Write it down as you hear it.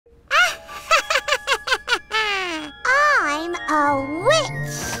A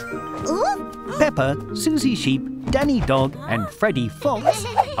witch! Ooh. Peppa, Susie Sheep, Danny Dog and Freddy Fox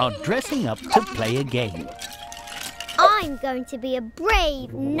are dressing up to play a game. I'm going to be a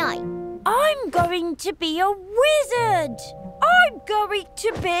brave knight. I'm going to be a wizard. I'm going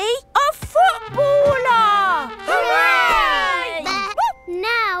to be a footballer. Hooray!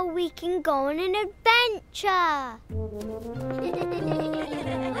 Now we can go on an adventure.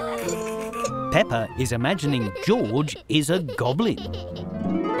 Peppa is imagining George is a goblin.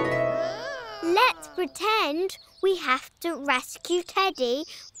 Let's pretend we have to rescue Teddy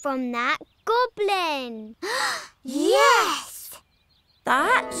from that goblin. Yes!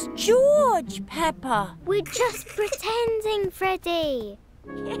 That's George, Peppa. We're just pretending, Freddy.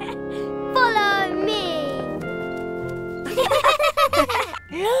 Follow me.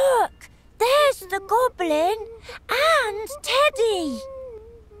 Look, there's the goblin and Teddy.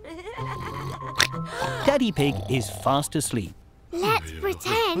 Daddy Pig is fast asleep. Let's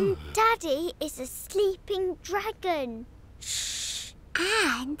pretend Daddy is a sleeping dragon. Shh.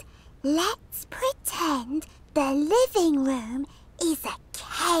 And let's pretend the living room is a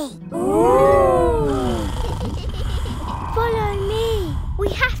cave. Ooh. Follow me. We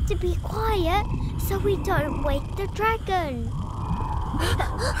have to be quiet so we don't wake the dragon.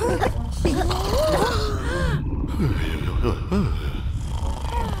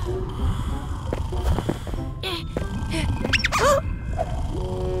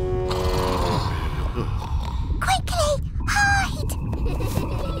 Quickly, hide!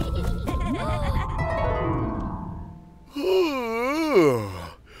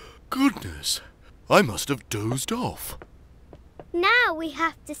 Goodness, I must have dozed off. Now we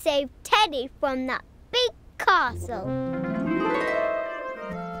have to save Teddy from that big castle.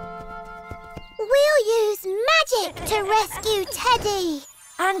 We'll use magic to rescue Teddy.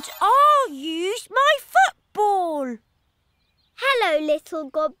 And I'll use my football. Hello, little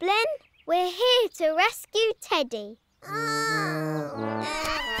goblin. We're here to rescue Teddy.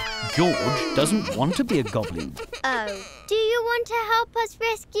 George doesn't want to be a goblin. Oh, do you want to help us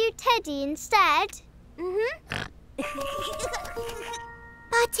rescue Teddy instead?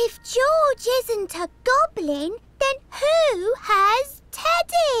 But if George isn't a goblin, then who has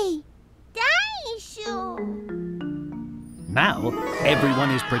Teddy? Dinosaur. Now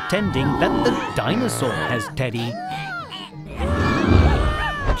everyone is pretending that the dinosaur has Teddy.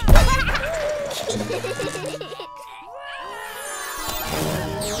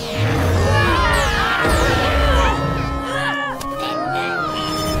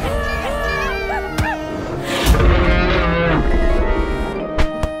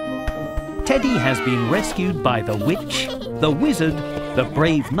 Teddy has been rescued by the witch, the wizard, the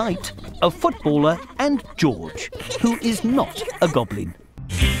brave knight, a footballer and George, who is not a goblin.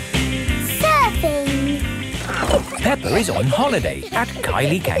 Surfing. Peppa is on holiday at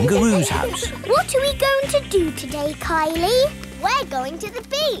Kylie Kangaroo's house. What are we going to do today, Kylie? We're going to the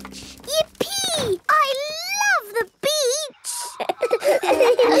beach. Yippee! I love the beach!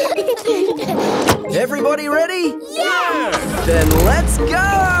 Everybody ready? Yes! Then let's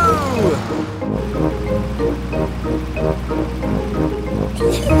go!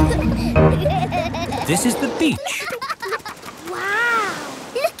 This is the beach. Wow!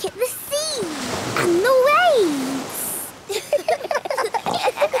 Look at the sea and the waves.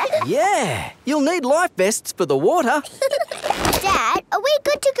 Yeah, you'll need life vests for the water. Dad, are we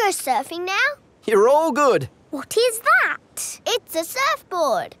good to go surfing now? You're all good. What is that? It's a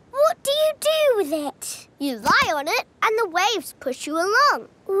surfboard. What do you do with it? You lie on it and the waves push you along.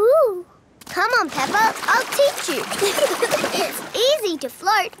 Ooh. Come on, Peppa, I'll teach you. It's easy to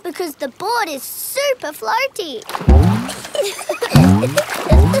float because the board is super floaty.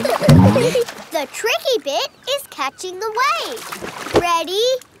 The tricky bit is catching the wave.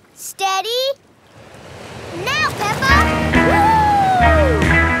 Ready, steady, now, Peppa! Woo!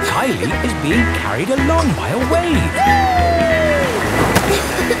 Kylie is being carried along by a wave.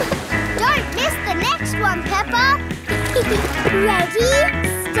 Don't miss the next one, Peppa. Ready,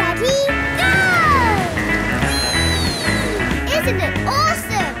 steady, go! Isn't it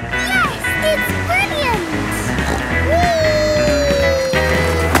awesome? Yes, it's brilliant!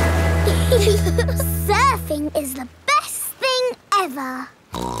 Surfing is the best thing ever.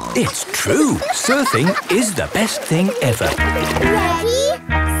 It's true. Surfing is the best thing ever. Ready,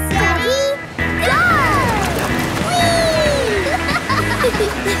 steady, go!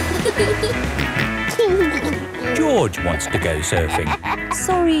 George wants to go surfing.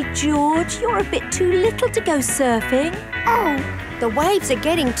 Sorry, George, you're a bit too little to go surfing. Oh, The waves are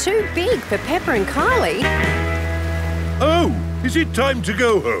getting too big for Peppa and Kylie. Oh, Is it time to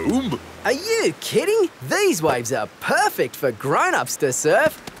go home? Are you kidding? These waves are perfect for grown-ups to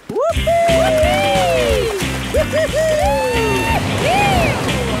surf. Whoopee!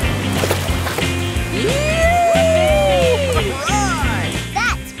 Right!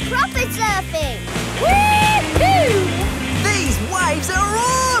 That's proper surfing! These waves are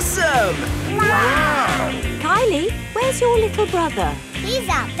awesome! Wow! Kylie, where's your little brother? He's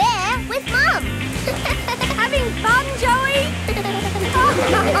out there with Mum. Having fun, Joey?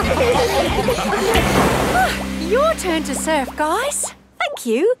 Your turn to surf, guys. Thank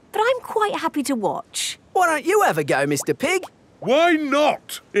you, but I'm quite happy to watch. Why don't you have a go, Mr. Pig? Why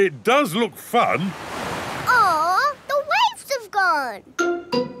not? It does look fun. Aw, the waves have gone.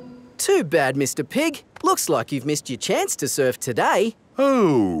 Too bad, Mr. Pig. Looks like you've missed your chance to surf today.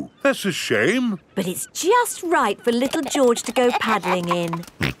 Oh, that's a shame. But it's just right for little George to go paddling in.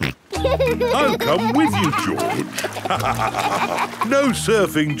 I'll come with you, George. No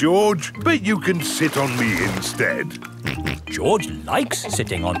surfing, George, but you can sit on me instead. George likes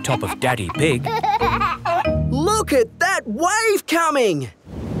sitting on top of Daddy Pig. Look at that wave coming!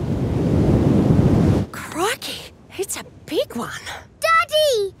 Crikey, it's a big one.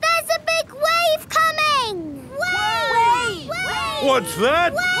 Daddy, there's a big wave coming! Wave! What's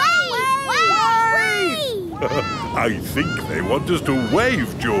that? Wave! I think they want us to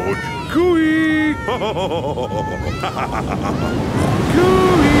wave, George. Cooey! Cooey!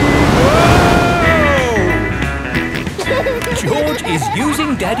 George is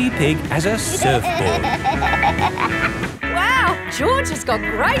using Daddy Pig as a surfboard. Wow, George has got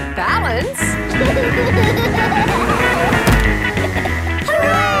great balance.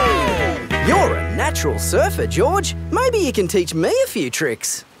 Hooray! You're a natural surfer, George. Maybe you can teach me a few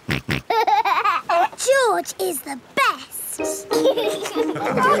tricks. George is the best.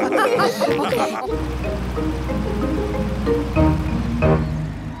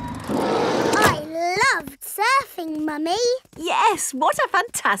 I loved surfing, Mummy. Yes, what a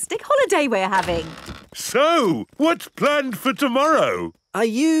fantastic holiday we're having. So, what's planned for tomorrow? Are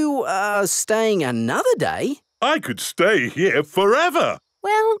you, staying another day? I could stay here forever.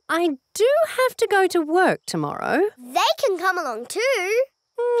 Well, I do have to go to work tomorrow. They can come along too.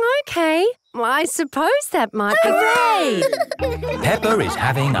 OK. Well, I suppose that might be... Hooray! Peppa is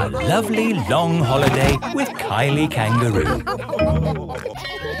having a lovely long holiday with Kylie Kangaroo.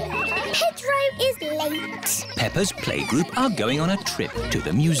 Pedro is late. Peppa's playgroup are going on a trip to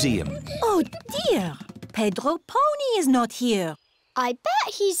the museum. Oh, dear. Pedro Pony is not here. I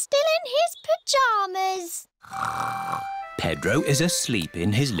bet he's still in his pyjamas. Pedro is asleep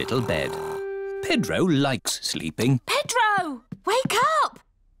in his little bed. Pedro likes sleeping. Pedro, wake up.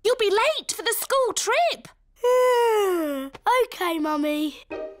 You'll be late for the school trip. OK, Mummy.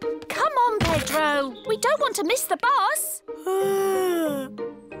 Come on, Pedro. We don't want to miss the bus.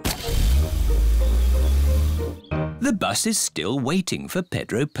 The bus is still waiting for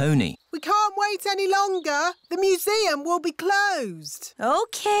Pedro Pony. We can't wait any longer. The museum will be closed.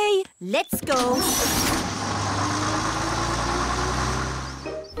 OK, let's go.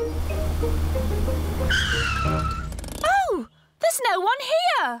 Oh, there's no one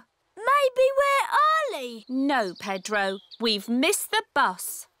here. Maybe we're early. No, Pedro. We've missed the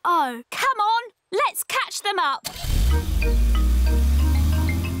bus. Oh. Come on, let's catch them up.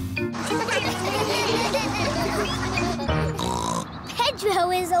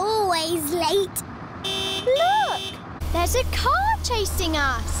 Pedro is always late. Look, there's a car chasing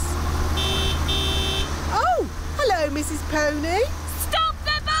us. Oh, hello, Mrs. Pony. Stop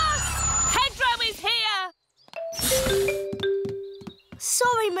the bus! Pedro is here.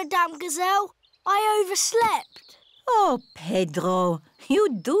 Sorry, Madame Gazelle. I overslept. Oh, Pedro, you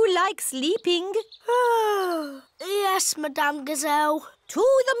do like sleeping. Yes, Madame Gazelle. To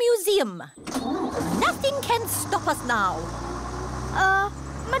the museum. Nothing can stop us now.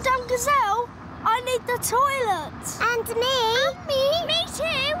 Madame Gazelle, I need the toilet. And me. And me. Me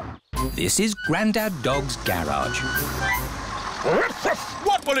too. This is Grandad Dog's garage.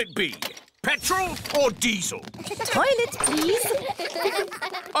 What will it be? Petrol or diesel? Toilet, please.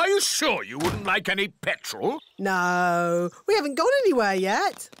 Are you sure you wouldn't like any petrol? No, we haven't gone anywhere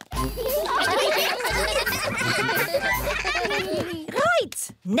yet.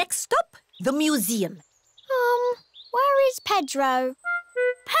 Right. Next stop, the museum. Where is Pedro?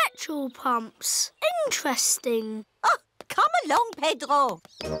 Petrol pumps. Interesting. Oh, come along, Pedro.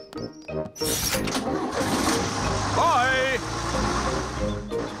 Bye!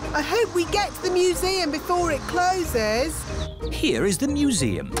 I hope we get to the museum before it closes. Here is the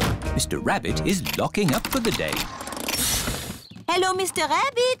museum. Mr. Rabbit is locking up for the day. Hello, Mr.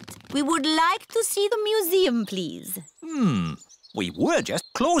 Rabbit. We would like to see the museum, please. We were just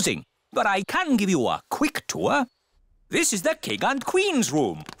closing, but I can give you a quick tour. This is the King and Queen's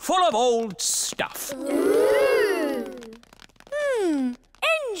room, full of old stuff.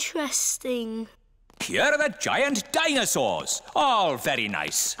 Interesting. Here are the giant dinosaurs, all very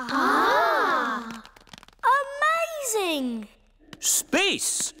nice. Amazing.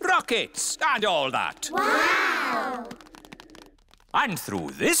 Space, rockets, and all that. Wow! And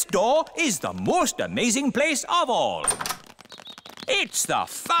through this door is the most amazing place of all. It's the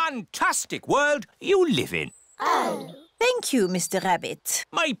fantastic world you live in. Oh. Thank you, Mr. Rabbit.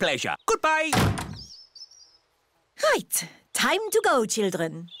 My pleasure. Goodbye. Right. Time to go,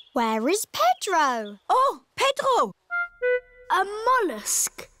 children. Where is Pedro? Oh, Pedro! A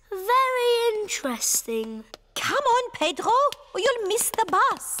mollusk. Very interesting. Come on, Pedro, or you'll miss the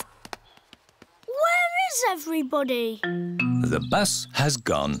bus. Where is everybody? The bus has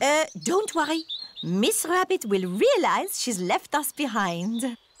gone. Don't worry. Miss Rabbit will realise she's left us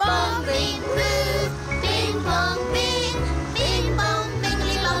behind. Bong, bing, boo. Bing, bong, bing. Bing, bong,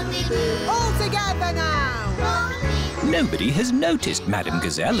 bingly, bongly, boo. All together now. Bong, bing, Nobody has noticed Madame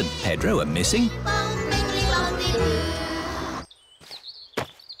Gazelle and Pedro are missing. bong, bingly, bongly, boo.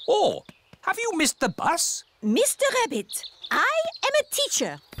 Oh, have you missed the bus? Mr. Rabbit, I am a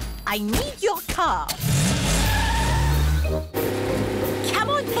teacher. I need your car. Come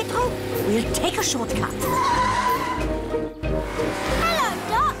on, Pedro. We'll take a shortcut. Hello,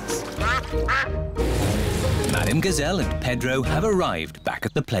 Dot. Madame Gazelle and Pedro have arrived back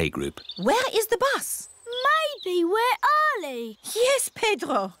at the playgroup. Where is the bus? Maybe we're early. Yes,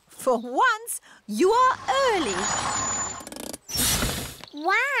 Pedro. For once, you are early.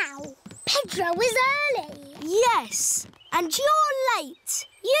 Wow! Pedro is early. Yes, and you're late.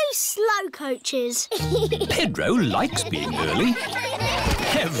 You slow coaches. Pedro likes being early.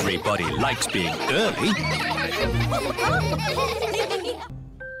 Everybody likes being early.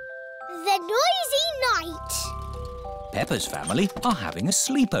 The noisy night. Peppa's family are having a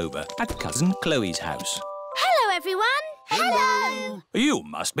sleepover at Cousin Chloe's house. Hello, everyone. Hello. You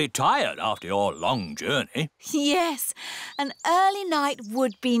must be tired after your long journey. Yes, an early night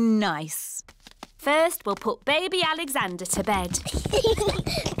would be nice. First, we'll put baby Alexander to bed.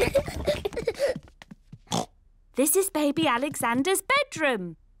 This is baby Alexander's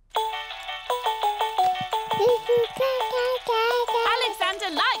bedroom. Alexander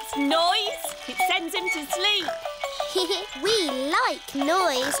likes noise. It sends him to sleep. We like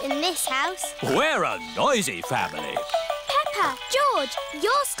noise in this house. We're a noisy family. Peppa, George,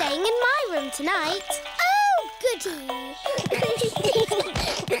 you're staying in my room tonight. Oh, goody.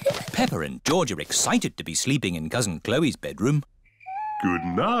 Peppa and George are excited to be sleeping in Cousin Chloe's bedroom. Good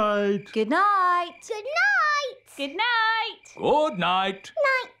night. Good night. Good night. Good night. Good night.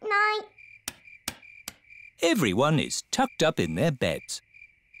 Night, night. Everyone is tucked up in their beds,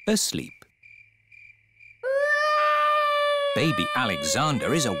 asleep. Baby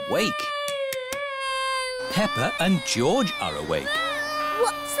Alexander is awake. Peppa and George are awake.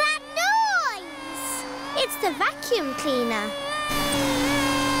 What's that noise? It's the vacuum cleaner.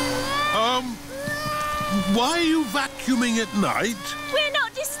 Why are you vacuuming at night? We're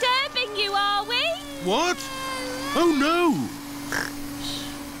not disturbing you, are we? What? Oh, no.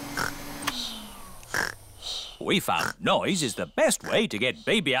 We found noise is the best way to get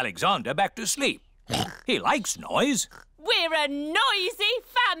baby Alexander back to sleep. He likes noise. We're a noisy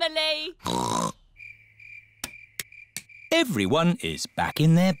family. Everyone is back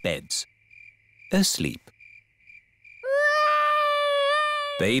in their beds, asleep.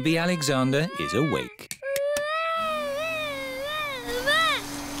 Baby Alexander is awake.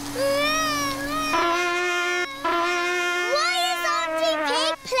 Why is Auntie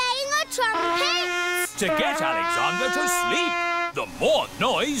Pig playing a trumpet? To get Alexander to sleep. The more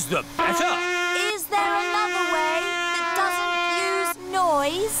noise, the better. Is there another way that doesn't use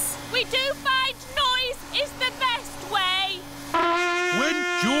noise? We do find noise is the best way. When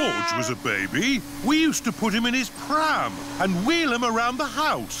George was a baby, we used to put him in his pram and wheel him around the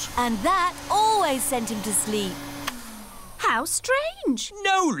house. And that always sent him to sleep. How strange.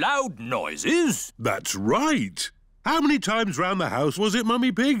 No loud noises. That's right. How many times round the house was it,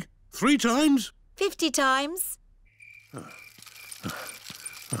 Mummy Pig? 3 times? 50 times.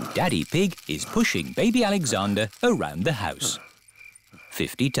 Daddy Pig is pushing baby Alexander around the house.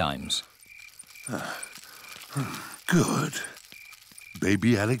 50 times. Good.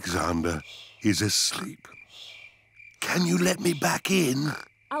 Baby Alexander is asleep. Can you let me back in?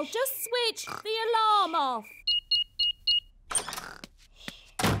 I'll just switch the alarm off.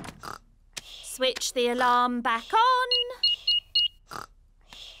 Switch the alarm back on.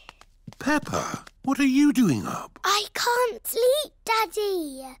 Peppa, what are you doing up? I can't sleep,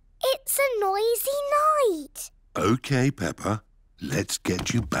 Daddy. It's a noisy night. OK, Peppa, let's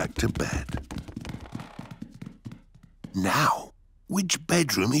get you back to bed. Now, which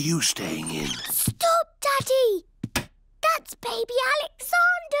bedroom are you staying in? Stop, Daddy. That's baby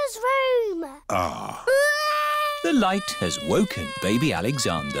Alexander's room. Ah. The light has woken baby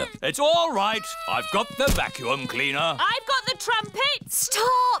Alexander. It's all right. I've got the vacuum cleaner. I've got the trumpet.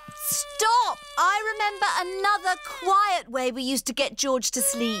 Stop! Stop! I remember another quiet way we used to get George to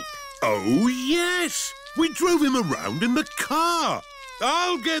sleep. Oh, yes. We drove him around in the car.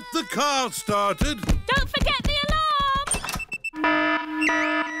 I'll get the car started. Don't forget the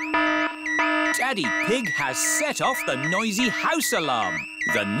alarm. Daddy Pig has set off the noisy house alarm.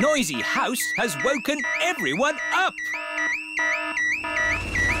 The noisy house has woken everyone up.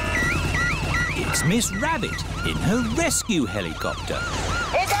 It's Miss Rabbit in her rescue helicopter.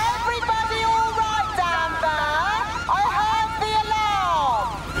 Is everybody all right down there? I heard the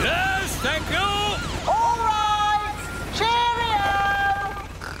alarm. Yes, thank you. All right. Cheerio.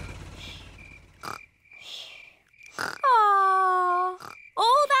 Aww.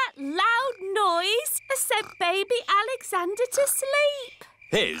 All that loud noise has sent baby Alexander to sleep.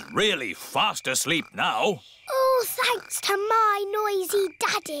 He's really fast asleep now. Oh, thanks to my noisy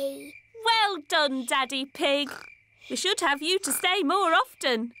Daddy. Well done, Daddy Pig. We should have you to stay more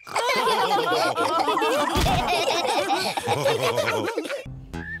often.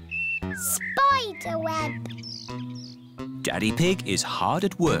 Spiderweb. Daddy Pig is hard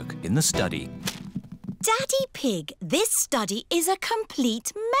at work in the study. Daddy Pig, this study is a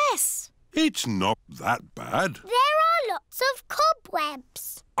complete mess. It's not that bad. There are lots of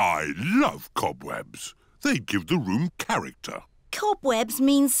cobwebs. I love cobwebs. They give the room character. Cobwebs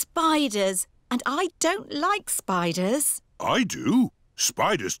mean spiders, and I don't like spiders. I do.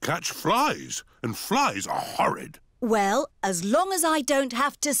 Spiders catch flies, and flies are horrid. Well, as long as I don't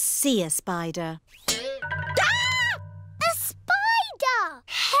have to see a spider. A spider!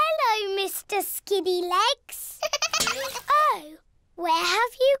 Hello, Mr. Skinny Legs. Oh, where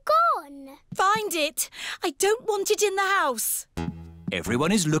have you gone? Find it. I don't want it in the house.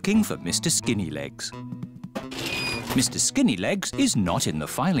 Everyone is looking for Mr. Skinnylegs. Mr. Skinnylegs is not in the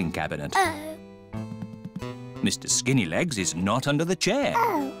filing cabinet. Oh. Mr. Skinnylegs is not under the chair.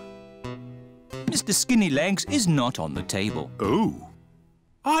 Oh. Mr. Skinnylegs is not on the table. Oh.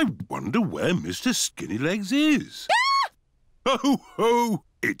 I wonder where Mr. Skinnylegs is. Oh, ho!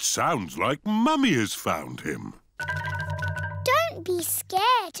 It sounds like Mummy has found him. Don't be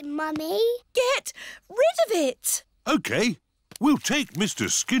scared, Mummy. Get rid of it. OK, we'll take Mr.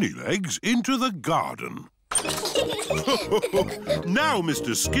 Skinnylegs into the garden. Now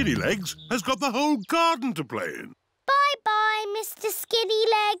Mr. Skinnylegs has got the whole garden to play in. Bye-bye, Mr.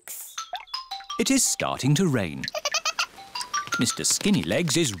 Skinnylegs. It is starting to rain. Mr.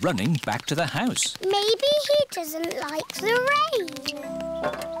 Skinnylegs is running back to the house. Maybe he doesn't like the rain.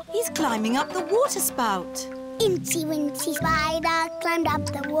 He's climbing up the water spout. Incy Wincy Spider climbed up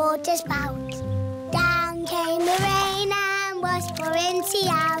the water spout. Down came the rain and washed poor Incy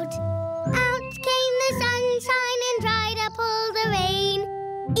out. Out came the sunshine and dried up all the rain.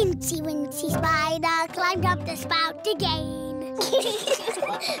 Incy Wincy Spider climbed up the spout again.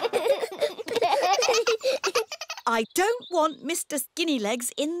 I don't want Mr.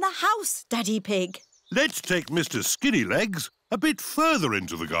 Skinnylegs in the house, Daddy Pig. Let's take Mr. Skinnylegs a bit further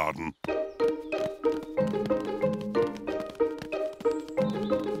into the garden.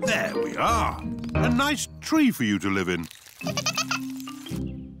 There we are. A nice tree for you to live in.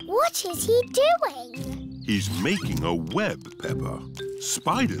 What is he doing? He's making a web, Peppa.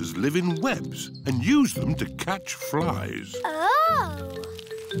 Spiders live in webs and use them to catch flies. Oh,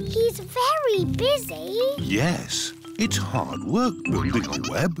 he's very busy. Yes, it's hard work building a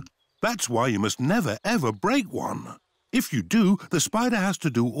web. That's why you must never, ever break one. If you do, the spider has to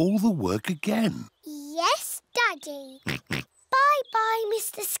do all the work again. Yes, Daddy. Bye-bye,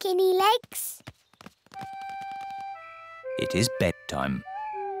 Mr. Skinnylegs. It is bedtime.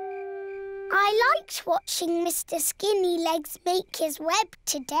 I liked watching Mr. Skinnylegs make his web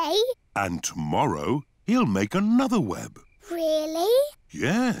today. And tomorrow, he'll make another web. Really?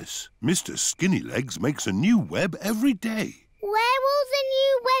 Yes, Mr. Skinnylegs makes a new web every day. Where will the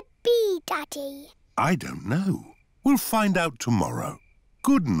new web be, Daddy? I don't know. We'll find out tomorrow.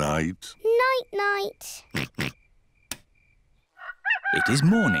 Good night. Night-night. It is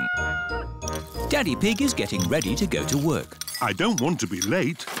morning. Daddy Pig is getting ready to go to work. I don't want to be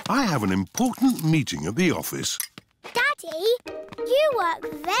late. I have an important meeting at the office. Daddy, You work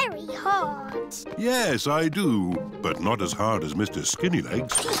very hard. Yes, I do, but not as hard as Mr.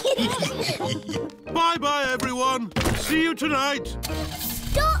 Skinnylegs. Bye-bye, everyone. See you tonight.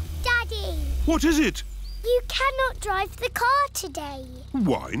 Stop, Daddy. What is it? You cannot drive the car today.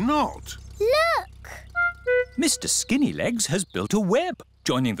 Why not? Look. Mr. Skinnylegs has built a web,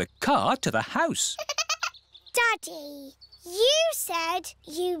 joining the car to the house. Daddy, you said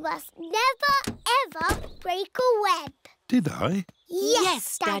you must never, ever break a web. Did I?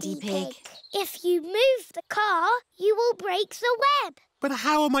 Yes, Daddy Pig. If you move the car, you will break the web. But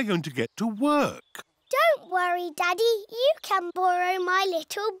how am I going to get to work? Don't worry, Daddy. You can borrow my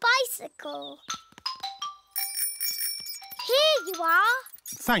little bicycle. Here you are.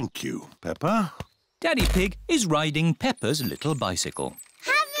 Thank you, Peppa. Daddy Pig is riding Peppa's little bicycle.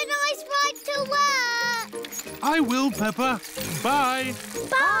 Have a nice ride to work. I will, Peppa. Bye.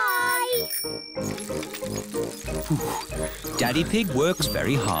 Bye. Daddy Pig works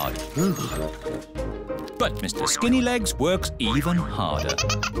very hard. But Mr. Skinnylegs works even harder.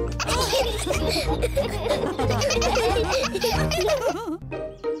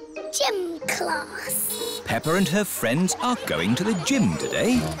 Gym class. Peppa and her friends are going to the gym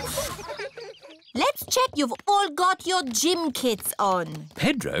today. Let's check you've all got your gym kits on.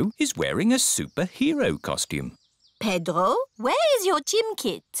 Pedro is wearing a superhero costume. Pedro, where is your gym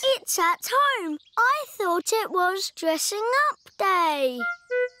kit? It's at home. I thought it was dressing up day.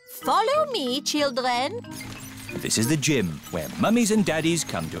 Follow me, children. This is the gym, where mummies and daddies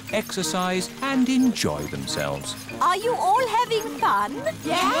come to exercise and enjoy themselves. Are you all having fun?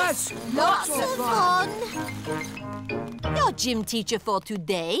 Yes, lots of fun. Your gym teacher for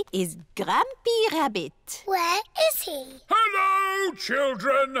today is Grampy Rabbit. Where is he? Hello,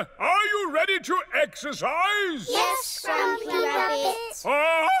 children. Are you ready to exercise? Yes, Grumpy Rabbit.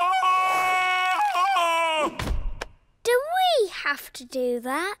 Do we have to do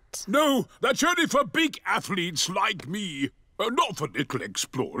that? No, that's only for big athletes like me. Not for little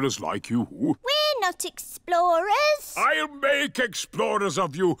explorers like you. We're not explorers. I'll make explorers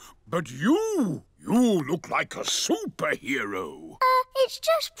of you, but you look like a superhero. It's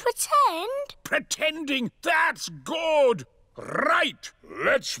just pretend. Pretending? That's good. Right,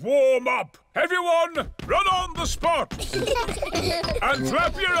 let's warm up. Everyone, run on the spot. And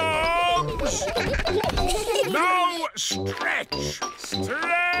flap your arms. Now stretch.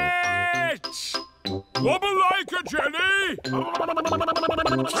 Stretch. Wobble like a jelly.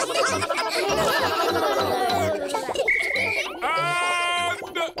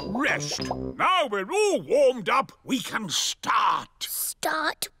 And rest. Now we're all warmed up, we can start.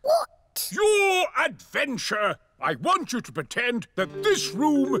 Start what? Your adventure. I want you to pretend that this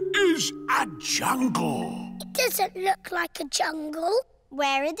room is a jungle. It doesn't look like a jungle.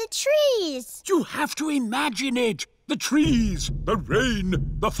 Where are the trees? You have to imagine it. The trees, the rain,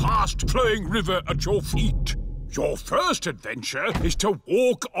 the fast-flowing river at your feet. Your first adventure is to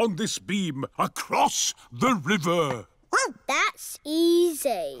walk on this beam across the river. That's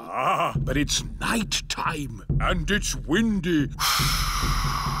easy. Ah, but it's night time and it's windy.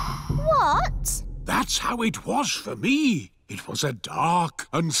 What? That's how it was for me. It was a dark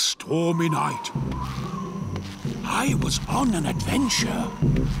and stormy night. I was on an adventure.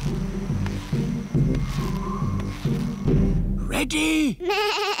 Ready?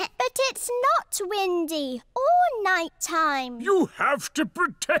 But it's not windy or nighttime. You have to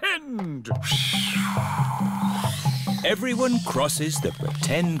pretend. Everyone crosses the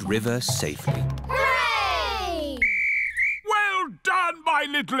pretend river safely. Hooray! Well done, my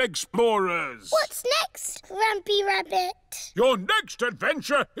little explorers. What's next, Grumpy Rabbit? Your next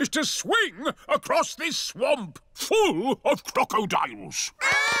adventure is to swing across this swamp full of crocodiles.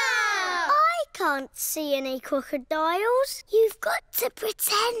 I can't see any crocodiles. You've got to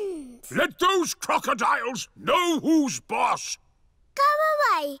pretend. Let those crocodiles know who's boss. Go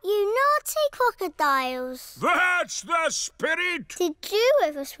away, you naughty crocodiles. That's the spirit. Did you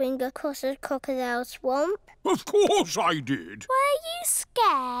ever swing across a crocodile swamp? Of course I did. Were you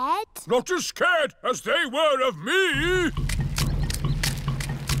scared? Not as scared as they were of me.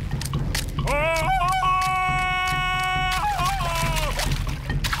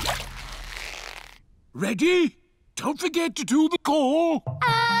 Ready? Don't forget to do the call.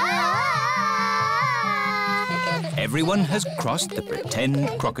 Everyone has crossed the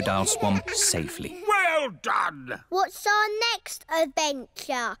pretend crocodile swamp safely. Well done. What's our next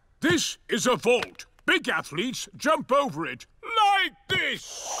adventure? This is a vault. Big athletes jump over it like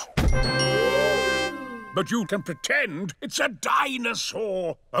this. But you can pretend it's a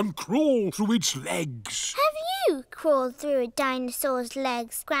dinosaur and crawl through its legs. Have you crawled through a dinosaur's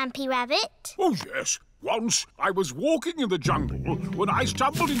legs, Grampy Rabbit? Oh, yes. Once I was walking in the jungle when I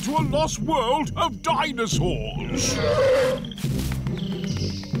stumbled into a lost world of dinosaurs.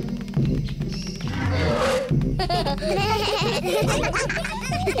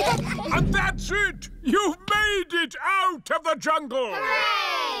 And that's it! You've made it out of the jungle!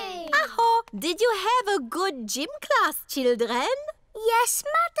 Hooray! Aho, did you have a good gym class, children? Yes,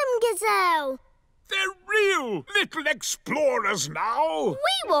 Madam Gazelle. They're real little explorers now.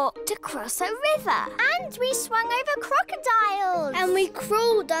 We walked across a river. And we swung over crocodiles. And we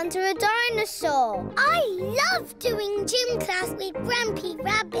crawled under a dinosaur. I love doing gym class with Grampy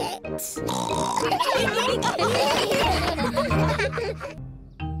Rabbit.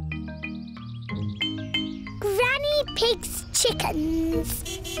 Granny Pig's chickens.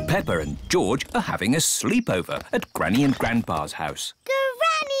 Peppa and George are having a sleepover at Granny and Grandpa's house.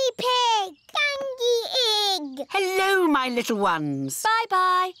 Granny Pig! Gangy Egg! Hello, my little ones.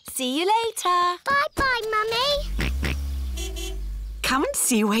 Bye-bye. See you later. Bye-bye, Mummy. Come and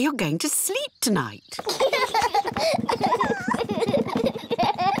see where you're going to sleep tonight.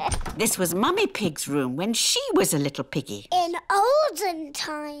 This was Mummy Pig's room when she was a little piggy. In olden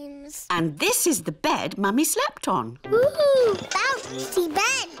times. And this is the bed Mummy slept on. Ooh, bouncy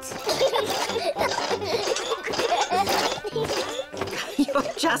bed.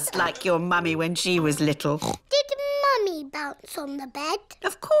 You're just like your mummy when she was little. Did Mummy bounce on the bed?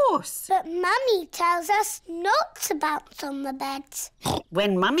 Of course. But Mummy tells us not to bounce on the bed.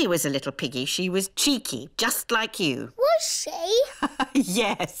 When Mummy was a little piggy, she was cheeky, just like you. Was she?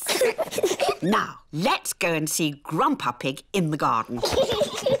 Yes. Now, let's go and see Grandpa Pig in the garden.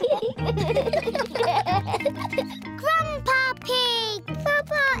 Grandpa Pig!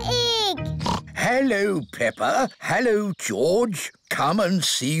 Peppa Pig! Hello, Peppa. Hello, George. Come and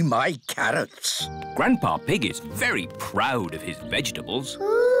see my carrots. Grandpa Pig is very proud of his vegetables.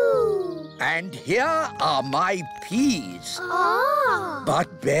 Ooh. And here are my peas. Ah.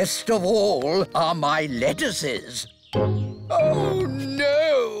 But best of all are my lettuces. Oh,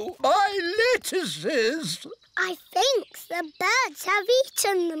 no! My lettuces! I think the birds have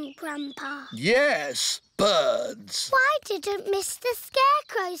eaten them, Grandpa. Yes, birds. Why didn't Mr.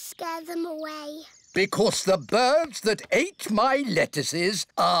 Scarecrow scare them away? Because the birds that ate my lettuces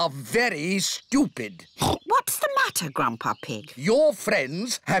are very stupid. What's the matter, Grandpa Pig? Your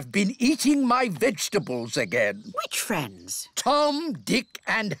friends have been eating my vegetables again. Which friends? Tom, Dick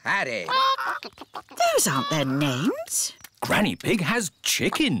and Harry. Those aren't their names. Granny Pig has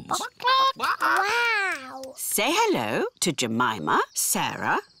chickens. Wow! Say hello to Jemima,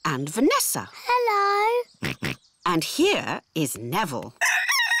 Sarah and Vanessa. Hello. And here is Neville.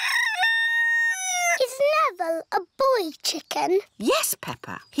 Is Neville a boy chicken? Yes,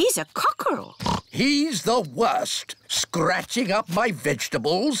 Peppa. He's a cockerel. He's the worst, scratching up my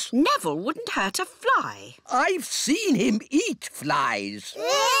vegetables. Neville wouldn't hurt a fly. I've seen him eat flies.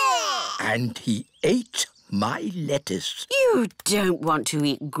 And he ate my lettuce. You don't want to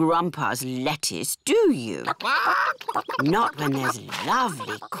eat Grandpa's lettuce, do you? Not when there's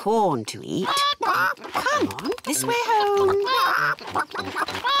lovely corn to eat. Come on, this way home.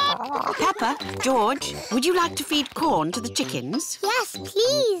 Peppa, George, would you like to feed corn to the chickens? Yes,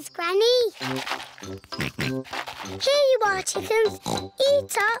 please, Granny. Here you are, chickens.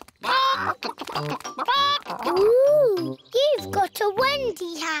 Eat up. Ooh, you've got a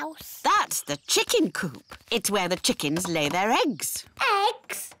Wendy house. That's the chicken coop. It's where the chickens lay their eggs.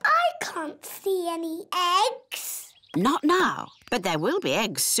 Eggs? I can't see any eggs. Not now, but there will be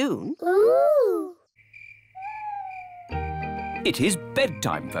eggs soon. Ooh. It is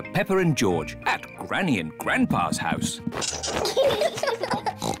bedtime for Peppa and George at Granny and Grandpa's house.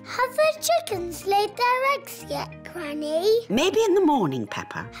 Have the chickens laid their eggs yet, Granny? Maybe in the morning,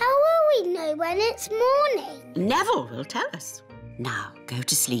 Peppa. How will we know when it's morning? Neville will tell us. Now, go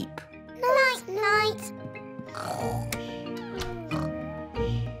to sleep. Night, night.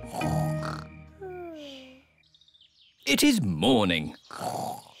 It is morning.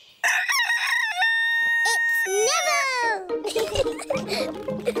 It's Neville!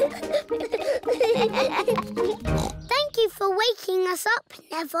 Thank you for waking us up,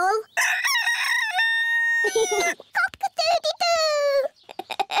 Neville. Cock-a-doodle-doo!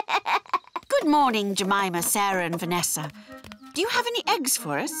 Good morning, Jemima, Sarah and Vanessa. Do you have any eggs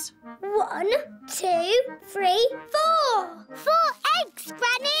for us? 1, 2, 3, 4. 4 eggs,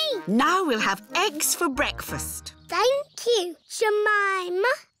 Granny. Now we'll have eggs for breakfast. Thank you,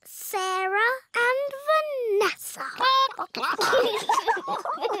 Jemima, Sarah and Vanessa.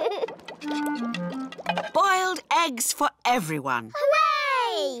 Boiled eggs for everyone.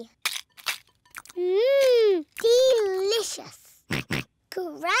 Hooray! Mmm, delicious.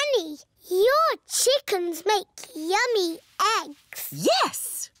 Granny, your chickens make yummy eggs.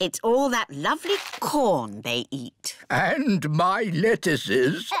 Yes, it's all that lovely corn they eat. And my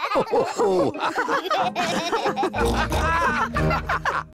lettuces.